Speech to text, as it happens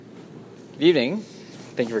Good evening.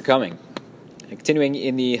 Thank you for coming. Continuing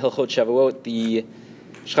in the Hilchot Shavuot, the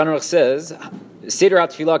Shulchan Aruch says, Seder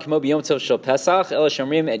HaTfilah k'mo b'yom tov shel Pesach, ela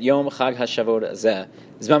shomrim et yom Chag HaShavuot hazeh.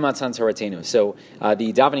 Zman matan Toratenu. So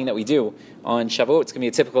the davening that we do on Shavuot, it's going to be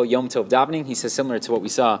a typical Yom Tov davening. He says similar to what we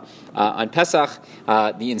saw on Pesach.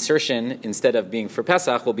 The insertion, instead of being for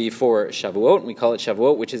Pesach, will be for Shavuot. We call it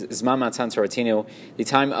Shavuot, which is Zman matan Toratenu, the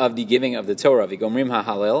time of the giving of the Torah. V'gomrim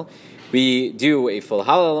ha'halel. We do a full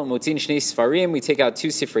halal, motin shnei sfarim. We take out 2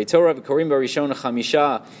 sifrei Torah. V'korim barishon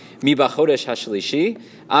chamisha mi b'chodesh hashlishi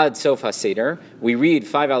ad sof haseder. We read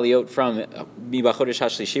 5 aliyot from mi b'chodesh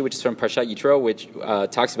hashlishi, which is from Parshat Yitro, which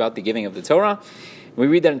talks about the giving of the Torah. We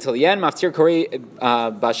read that until the end. Maftir korei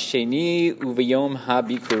b'sheni uvayom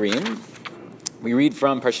habikurim. We read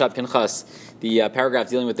from Parshat Pinchas, the paragraph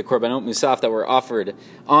dealing with the korbanot musaf that were offered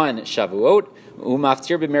on Shavuot.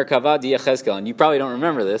 Umaftir b'merkava di Yechezkel. And you probably don't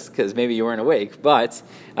remember this because maybe you weren't awake, but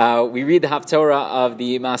we read the Haftorah of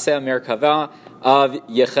the Maaseh Merkava of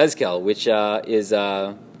Yechezkel, which is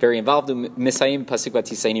very involved in Misayim Pasuk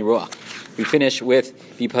Vatisaini Ruach. We finish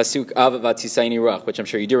with the Pasuk of Vatisaini Ruach, which I'm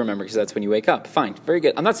sure you do remember because that's when you wake up. Fine, very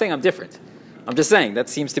good. I'm not saying I'm different. I'm just saying that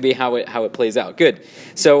seems to be how it plays out. Good.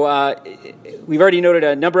 So we've already noted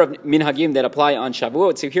a number of minhagim that apply on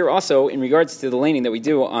Shavuot. So here also, in regards to the laning that we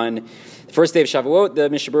do on the first day of Shavuot,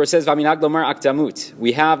 the Mishnah Berurah says, "V'minhag lomar akdamut."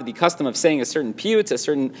 We have the custom of saying a certain piyut, a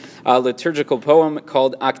certain liturgical poem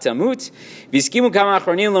called akdamut. V'skimu kama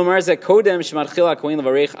achronim lomar ze kodem shematchil hakohen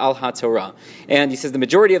levarech al haTorah. And he says the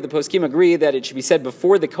majority of the poskim agree that it should be said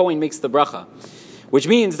before the kohen makes the bracha. Which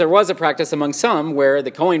means there was a practice among some where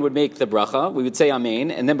the Kohen would make the bracha, we would say Amen,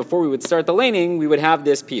 and then before we would start the laning, we would have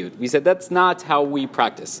this piyut. We said that's not how we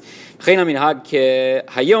practice. He says,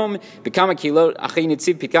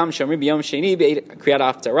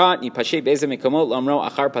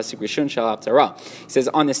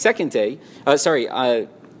 on the second day,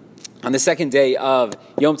 on the second day of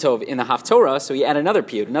Yom Tov in the Haftorah, so he added another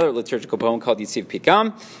piyut, another liturgical poem called Yitziv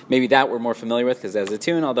Pikam. Maybe that we're more familiar with because there's a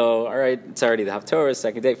tune, although, all right, it's already the Haftorah,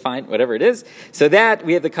 second day, fine, whatever it is. So that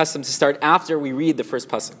we have the custom to start after we read the first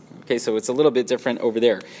pasuk. Okay, so it's a little bit different over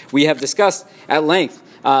there. We have discussed at length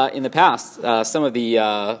in the past some of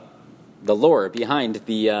the lore behind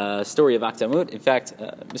the story of Akdamut. In fact,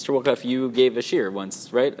 Mr. Wolkoff, you gave a shir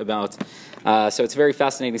once, right, about... so it's very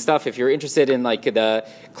fascinating stuff. If you're interested in like the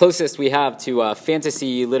closest we have to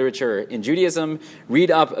fantasy literature in Judaism, read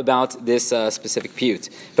up about this specific piyut.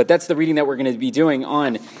 But that's the reading that we're going to be doing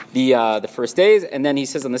on the first days. And then he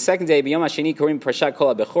says on the second day, B'yom hasheni korim Parshat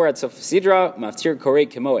Kol HaBechor at Sof Sidra, Maftir korei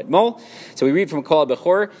kemo etmol. So we read from Kol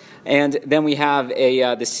HaBechor, and then we have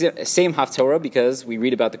the same Haftorah because we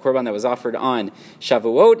read about the korban that was offered on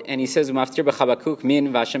Shavuot. And he says, Maftir b'chabakuk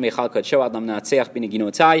min v'Hashem echal kadsho ad lam na'atzeach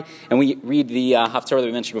b'neginotai. And we read the Haftorah that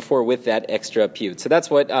we mentioned before with that extra piyut. So that's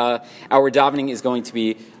what our davening is going to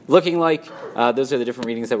be looking like. Those are the different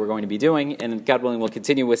readings that we're going to be doing, and God willing, we'll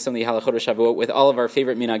continue with some of the halachot of Shavuot with all of our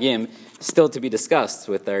favorite minhagim still to be discussed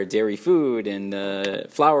with our dairy food and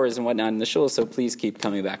flowers and whatnot in the shul, so please keep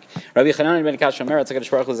coming back. Rabbi Chanan ben Kash Omer,